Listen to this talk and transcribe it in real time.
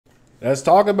Let's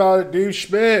talk about it, dude.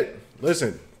 Schmidt.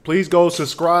 Listen, please go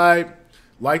subscribe,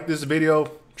 like this video.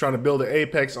 I'm trying to build an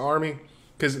Apex army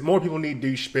because more people need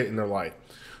Dude Schmidt in their life.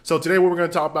 So today what we're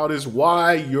going to talk about is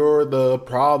why you're the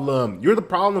problem. You're the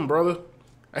problem, brother.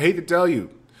 I hate to tell you.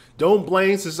 Don't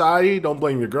blame society. Don't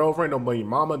blame your girlfriend. Don't blame your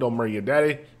mama. Don't blame your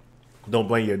daddy. Don't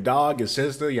blame your dog, your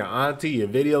sister, your auntie, your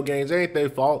video games. It ain't their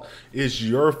fault. It's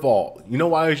your fault. You know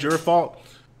why it's your fault?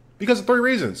 Because of 3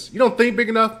 reasons. You don't think big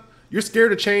enough. You're scared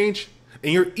to change.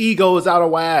 And your ego is out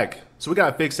of whack. So we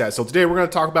got to fix that. So today we're going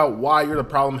to talk about why you're the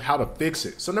problem, how to fix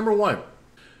it. So number 1,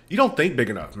 you don't think big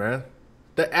enough, man.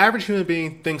 The average human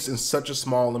being thinks in such a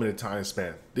small, limited time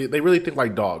span. They really think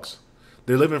like dogs.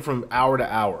 They're living from hour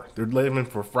to hour. They're living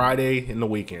for Friday and the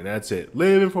weekend. That's it.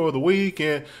 Living for the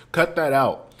weekend. Cut that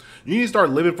out. You need to start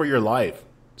living for your life.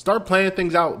 Start planning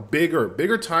things out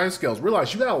bigger time scales.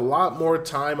 Realize you got a lot more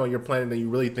time on your planet than you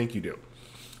really think you do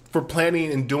for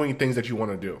planning and doing things that you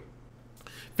want to do.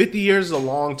 50 years is a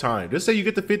long time. Just say you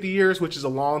get to 50 years, which is a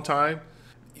long time.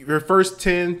 Your first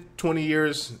 10, 20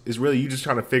 years is really you just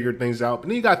trying to figure things out. But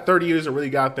then you got 30 years to really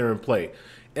get out there and play.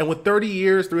 And with 30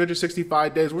 years,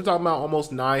 365 days, we're talking about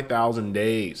almost 9,000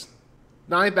 days.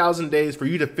 9,000 days for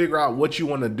you to figure out what you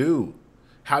want to do,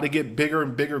 how to get bigger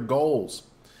and bigger goals.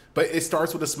 But it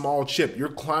starts with a small chip. You're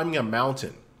climbing a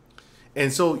mountain.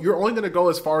 And so you're only going to go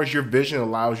as far as your vision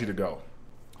allows you to go.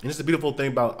 And it's the beautiful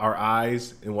thing about our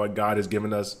eyes and what God has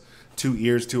given us, 2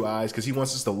 ears, 2 eyes, because he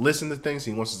wants us to listen to things.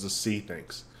 He wants us to see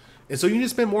things. And so you need to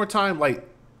spend more time like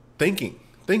thinking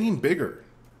bigger.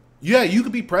 Yeah, you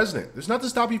could be president. There's nothing to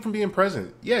stop you from being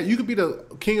president. Yeah, you could be the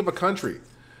king of a country.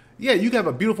 Yeah, you can have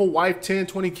a beautiful wife, 10,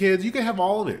 20 kids. You can have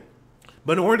all of it.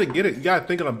 But in order to get it, you got to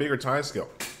think on a bigger time scale.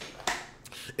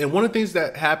 And one of the things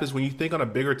that happens when you think on a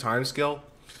bigger time scale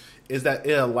is that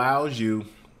it allows you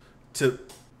to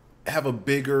have a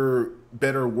bigger,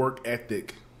 better work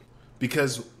ethic.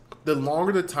 Because the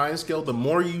longer the time scale, the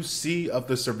more you see of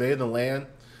the survey of the land,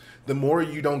 the more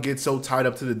you don't get so tied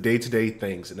up to the day-to-day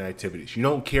things and activities. You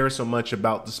don't care so much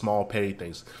about the small petty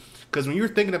things. Because when you're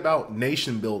thinking about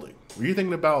nation building, when you're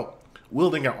thinking about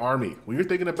wielding an army, when you're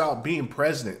thinking about being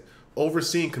president,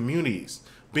 overseeing communities,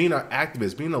 being an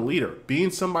activist, being a leader,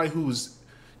 being somebody who's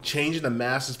changing the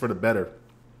masses for the better,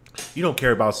 you don't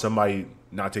care about somebody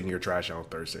not taking your trash out on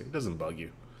Thursday. It doesn't bug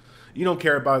you. You don't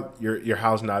care about your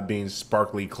house not being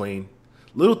sparkly clean.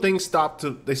 Little things stop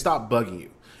bugging you.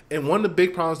 And one of the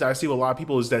big problems that I see with a lot of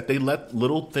people is that they let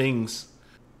little things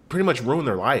pretty much ruin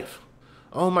their life.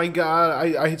 Oh my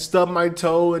God, I stubbed my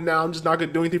toe and now I'm just not going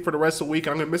to do anything for the rest of the week.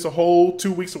 I'm going to miss a whole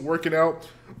 2 weeks of working out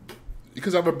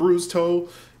because I have a bruised toe.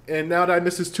 And now that I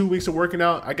missed this 2 weeks of working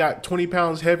out, I got 20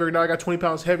 pounds heavier. Now I got 20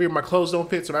 pounds heavier. My clothes don't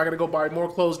fit, so now I got to go buy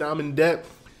more clothes. Now I'm in debt.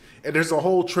 And there's a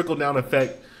whole trickle-down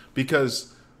effect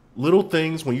because little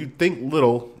things, when you think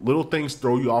little things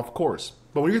throw you off course.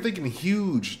 But when you're thinking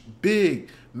huge, big,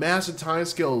 massive time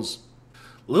scales,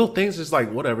 little things is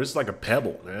like whatever. It's like a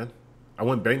pebble, man. I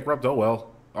went bankrupt. Oh, well.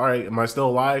 All right. Am I still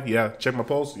alive? Yeah. Check my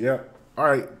pulse. Yeah. All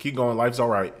right. Keep going. Life's all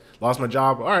right. Lost my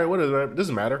job. All right. What is that? It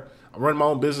doesn't matter. I'm running my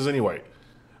own business anyway.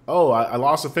 Oh, I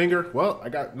lost a finger. Well, I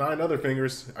got 9 other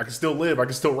fingers. I can still live. I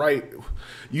can still write.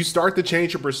 You start to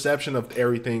change your perception of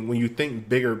everything when you think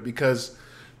bigger, because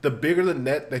the bigger the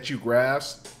net that you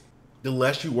grasp, the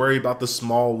less you worry about the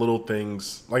small little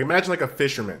things. Like imagine like a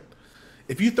fisherman.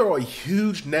 If you throw a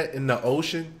huge net in the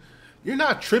ocean, you're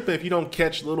not tripping if you don't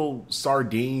catch little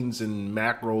sardines and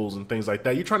mackerels and things like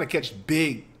that. You're trying to catch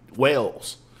big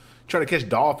whales. You're trying to catch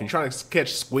dolphins. You're trying to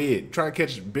catch squid. You're trying to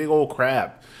catch big old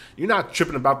crab. You're not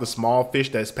tripping about the small fish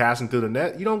that's passing through the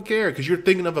net. You don't care because you're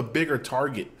thinking of a bigger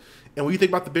target. And when you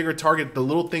think about the bigger target, the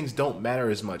little things don't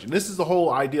matter as much. And this is the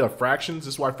whole idea of fractions.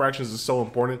 This is why fractions is so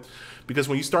important. Because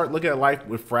when you start looking at life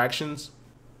with fractions,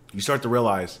 you start to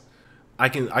realize I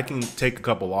can take a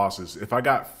couple losses. If I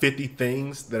got 50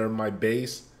 things that are my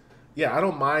base, yeah, I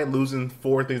don't mind losing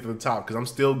 4 things at the top because I'm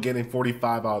still getting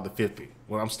 45 out of the 50.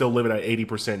 When I'm still living at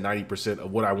 80%, 90%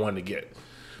 of what I wanted to get.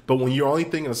 But when you're only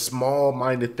thinking a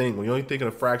small-minded thing, when you're only thinking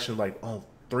a fraction like, oh,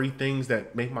 3 things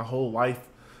that make my whole life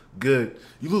good,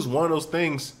 you lose one of those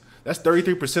things, that's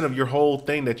 33% of your whole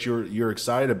thing that you're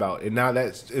excited about. And now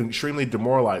that's extremely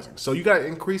demoralizing. So you got to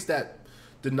increase that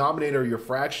denominator of your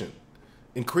fraction.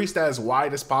 Increase that as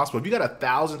wide as possible. If you got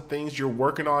 1,000 things you're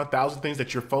working on, 1,000 things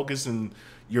that you're focused and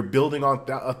you're building on,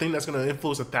 a thing that's going to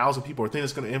influence 1,000 people, or a thing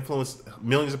that's going to influence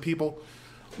millions of people,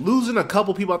 losing a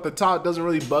couple people at the top doesn't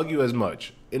really bug you as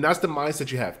much. And that's the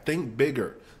mindset you have. Think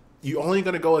bigger. You're only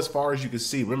going to go as far as you can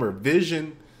see. Remember,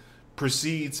 vision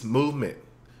precedes movement.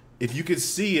 If you can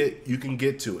see it, you can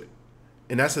get to it.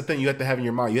 And that's the thing you have to have in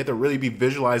your mind. You have to really be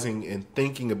visualizing and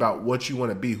thinking about what you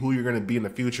want to be, who you're going to be in the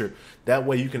future. That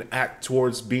way you can act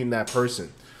towards being that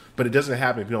person. But it doesn't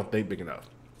happen if you don't think big enough.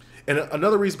 And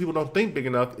another reason people don't think big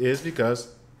enough is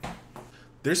because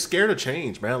they're scared of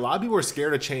change, man. A lot of people are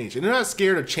scared of change. And they're not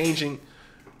scared of changing,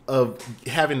 of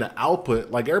having the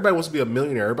output. Like, everybody wants to be a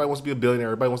millionaire. Everybody wants to be a billionaire.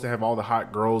 Everybody wants to have all the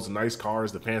hot girls, the nice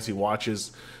cars, the fancy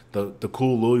watches, the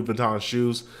cool Louis Vuitton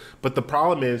shoes. But the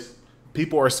problem is,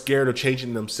 people are scared of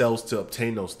changing themselves to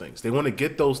obtain those things. They want to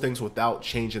get those things without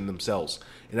changing themselves.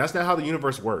 And that's not how the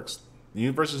universe works. The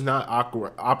universe does not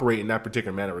operate in that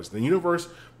particular manner. The universe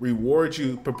rewards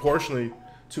you proportionally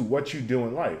to what you do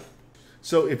in life.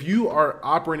 So if you are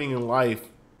operating in life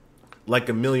like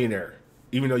a millionaire,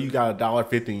 even though you got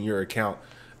 $1.50 in your account,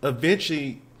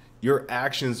 eventually your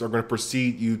actions are going to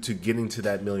precede you to getting to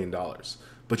that $1 million.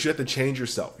 But you have to change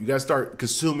yourself. You got to start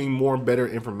consuming more and better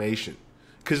information.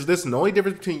 Because listen, the only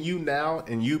difference between you now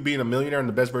and you being a millionaire and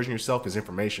the best version of yourself is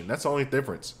information. That's the only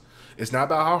difference. It's not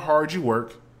about how hard you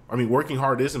work. I mean, working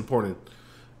hard is important.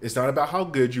 It's not about how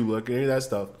good you look, any of that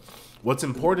stuff. What's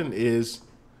important is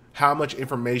how much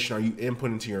information are you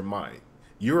inputting into your mind.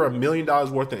 You're $1 million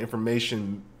worth of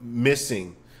information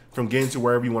missing from getting to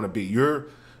wherever you want to be. You're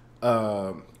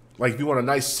like, if you want a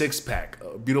nice six-pack,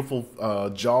 a beautiful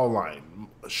jawline,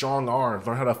 strong arms,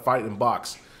 learn how to fight and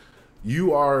box,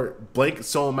 you are blank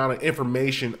so amount of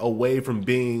information away from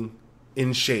being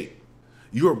in shape.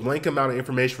 You are blank amount of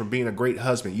information from being a great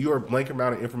husband. You are blank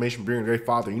amount of information from being a great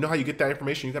father. You know how you get that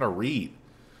information? You got to read.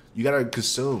 You got to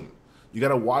consume. You got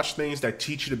to watch things that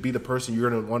teach you to be the person you're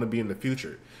going to want to be in the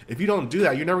future. If you don't do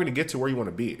that, you're never going to get to where you want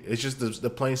to be. It's just the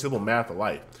plain simple math of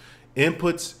life.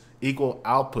 Inputs equal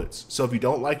outputs. So if you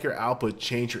don't like your output,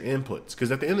 change your inputs.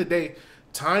 Because at the end of the day,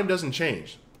 time doesn't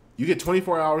change. You get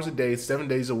 24 hours a day, 7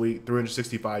 days a week,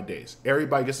 365 days.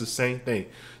 Everybody gets the same thing.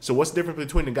 So what's the difference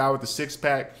between the guy with the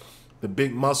six-pack, the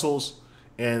big muscles,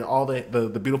 and all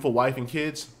the beautiful wife and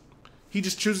kids? He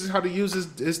just chooses how to use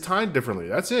his time differently.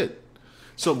 That's it.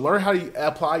 So learn how to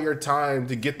apply your time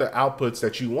to get the outputs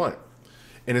that you want.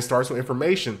 And it starts with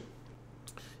information.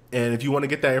 And if you want to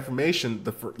get that information,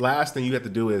 the last thing you have to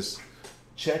do is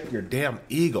check your damn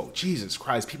ego. Jesus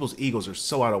Christ, people's egos are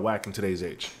so out of whack in today's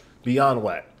age. Beyond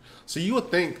whack. So you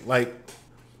would think, like,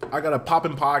 I got a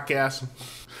popping podcast.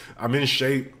 I'm in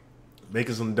shape,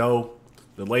 making some dough.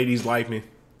 The ladies like me,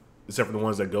 except for the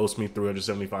ones that ghost me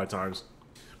 375 times.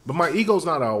 But my ego's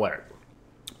not out of whack.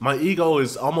 My ego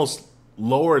is almost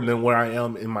lower than where I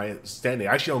am in my standing.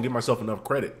 I actually don't give myself enough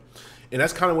credit. And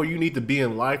that's kind of where you need to be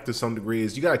in life to some degree,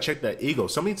 is you got to check that ego.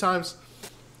 So many times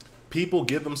people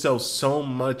give themselves so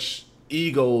much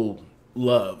ego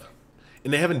love,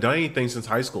 and they haven't done anything since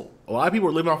high school. A lot of people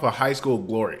are living off of high school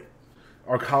glory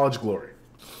or college glory,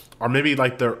 or maybe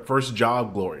like their first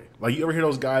job glory. Like, you ever hear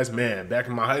those guys, man, back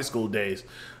in my high school days,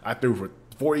 I threw for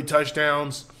 40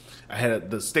 touchdowns. I had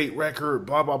the state record,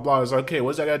 blah, blah, blah. It's like, okay,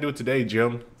 what's that got to do with today,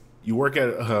 Jim? You work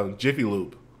at Jiffy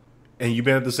Lube, and you've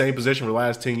been at the same position for the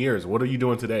last 10 years. What are you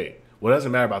doing today? Well, it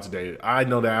doesn't matter about today. I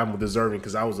know that I'm deserving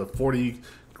because I was a 40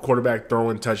 quarterback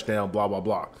throwing touchdown, blah, blah,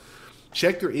 blah.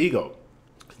 Check your ego.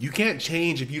 You can't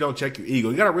change if you don't check your ego.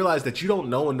 You got to realize that you don't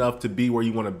know enough to be where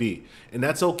you want to be. And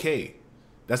that's okay.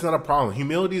 That's not a problem.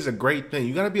 Humility is a great thing.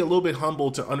 You got to be a little bit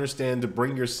humble to understand, to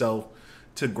bring yourself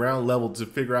to ground level to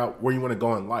figure out where you want to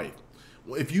go in life.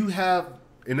 If you have,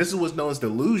 and this is what's known as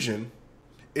delusion,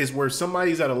 is where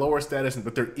somebody's at a lower status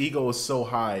but their ego is so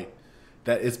high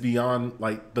that it's beyond,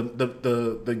 like,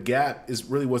 the gap is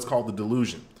really what's called the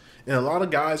delusion. And a lot of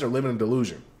guys are living in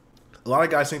delusion. A lot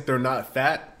of guys think they're not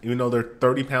fat, even though they're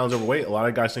 30 pounds overweight. A lot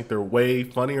of guys think they're way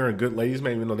funnier and good ladies,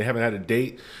 man, even though they haven't had a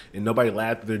date and nobody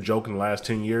laughed at their joke in the last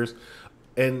 10 years.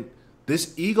 And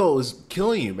this ego is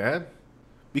killing you, man,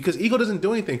 because ego doesn't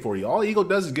do anything for you. All ego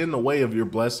does is get in the way of your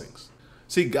blessings.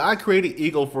 See, God created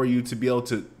ego for you to be able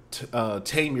to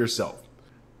tame yourself.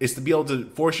 It's to be able to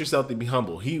force yourself to be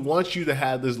humble. He wants you to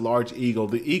have this large ego.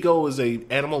 The ego is a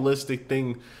animalistic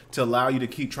thing to allow you to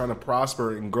keep trying to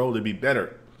prosper and grow to be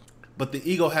better. But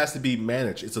the ego has to be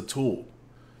managed. It's a tool.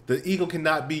 The ego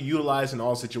cannot be utilized in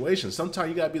all situations. Sometimes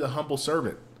you got to be the humble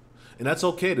servant. And that's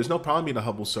okay. There's no problem being a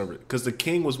humble servant, because the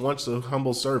king was once a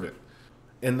humble servant.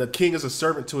 And the king is a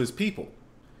servant to his people.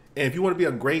 And if you want to be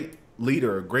a great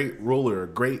leader, a great ruler, a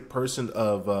great person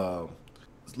of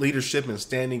leadership and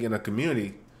standing in a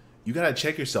community, you got to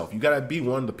check yourself. You got to be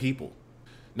one of the people.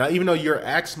 Now, even though your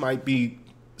acts might be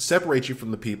separate you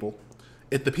from the people,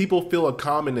 if the people feel a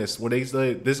commonness where they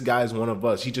say, this guy is one of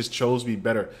us, he just chose to be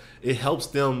better, it helps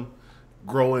them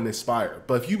grow and inspire.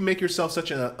 But if you make yourself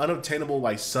such an unobtainable,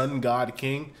 like, sun god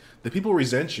king, the people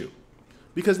resent you.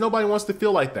 because nobody wants to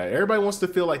feel like that. Everybody wants to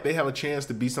feel like they have a chance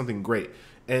to be something great.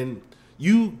 And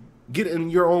you get in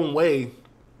your own way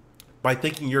by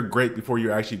thinking you're great before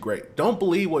you're actually great. Don't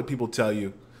believe what people tell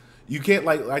you. You can't,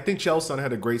 like, I think Chelsea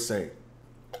had a great saying.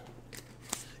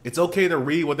 It's okay to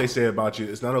read what they say about you.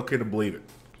 It's not okay to believe it.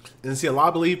 And see, a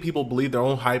lot of people believe their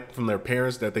own hype from their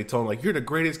parents that they told them, like, you're the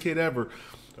greatest kid ever.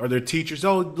 Or their teachers,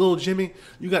 oh, little Jimmy,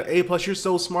 you got A+, you're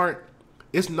so smart.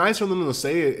 It's nice for them to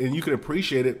say it and you can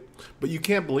appreciate it, but you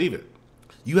can't believe it.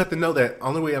 You have to know that the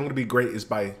only way I'm going to be great is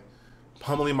by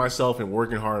pummeling myself and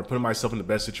working hard and putting myself in the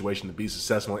best situation to be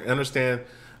successful. And understand,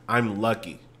 I'm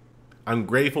lucky. I'm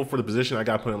grateful for the position I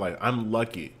got put in life. I'm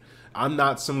lucky. I'm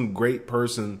not some great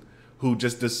person who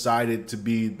just decided to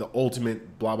be the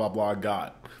ultimate blah, blah, blah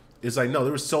God. It's like, no,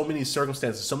 there were so many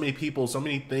circumstances, so many people, so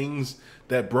many things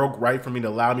that broke right for me to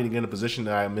allow me to get in a position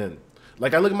that I'm in.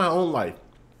 Like, I look at my own life.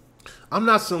 I'm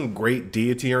not some great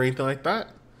deity or anything like that.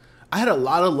 I had a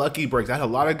lot of lucky breaks. I had a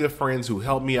lot of good friends who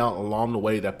helped me out along the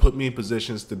way that put me in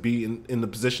positions to be in the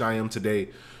position I am today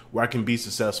where I can be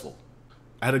successful.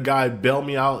 I had a guy bail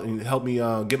me out and help me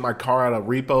get my car out of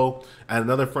repo. I had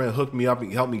another friend hook me up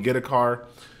and help me get a car.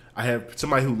 I had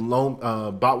somebody who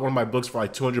bought one of my books for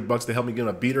like $200 to help me get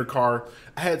a beater car.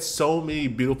 I had so many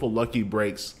beautiful lucky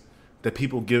breaks that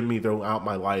people give me throughout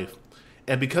my life.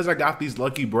 And because I got these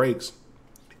lucky breaks,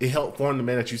 it helped form the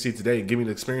man that you see today and give me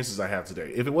the experiences I have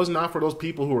today. If it was not for those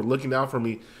people who were looking out for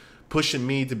me, pushing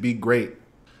me to be great,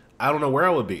 I don't know where I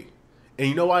would be. And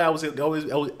you know why I was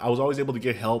always able to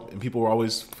get help and people were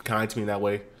always kind to me in that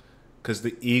way? Because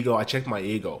the ego, I checked my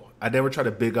ego. I never tried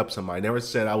to big up somebody. I never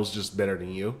said I was just better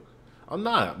than you. I'm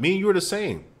not. Me and you are the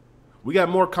same. We got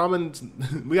more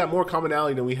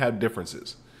commonality than we have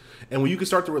differences. And when you can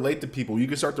start to relate to people, you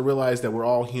can start to realize that we're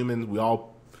all humans. We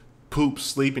all poop,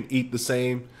 sleep, and eat the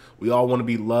same. We all want to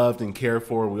be loved and cared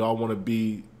for. We all want to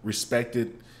be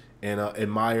respected and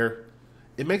admired.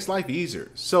 It makes life easier.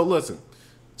 So listen,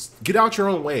 get out your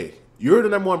own way. You're the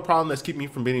number one problem that's keeping you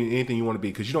from being anything you want to be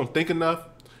because you don't think enough,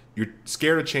 you're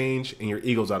scared of change, and your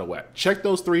ego's out of whack. Check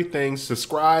those 3 things.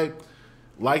 Subscribe,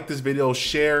 like this video,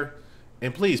 share,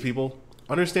 and please, people,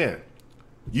 understand,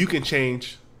 you can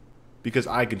change because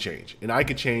I can change, and I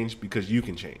can change because you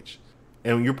can change.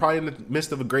 And you're probably in the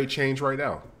midst of a great change right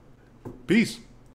now. Peace.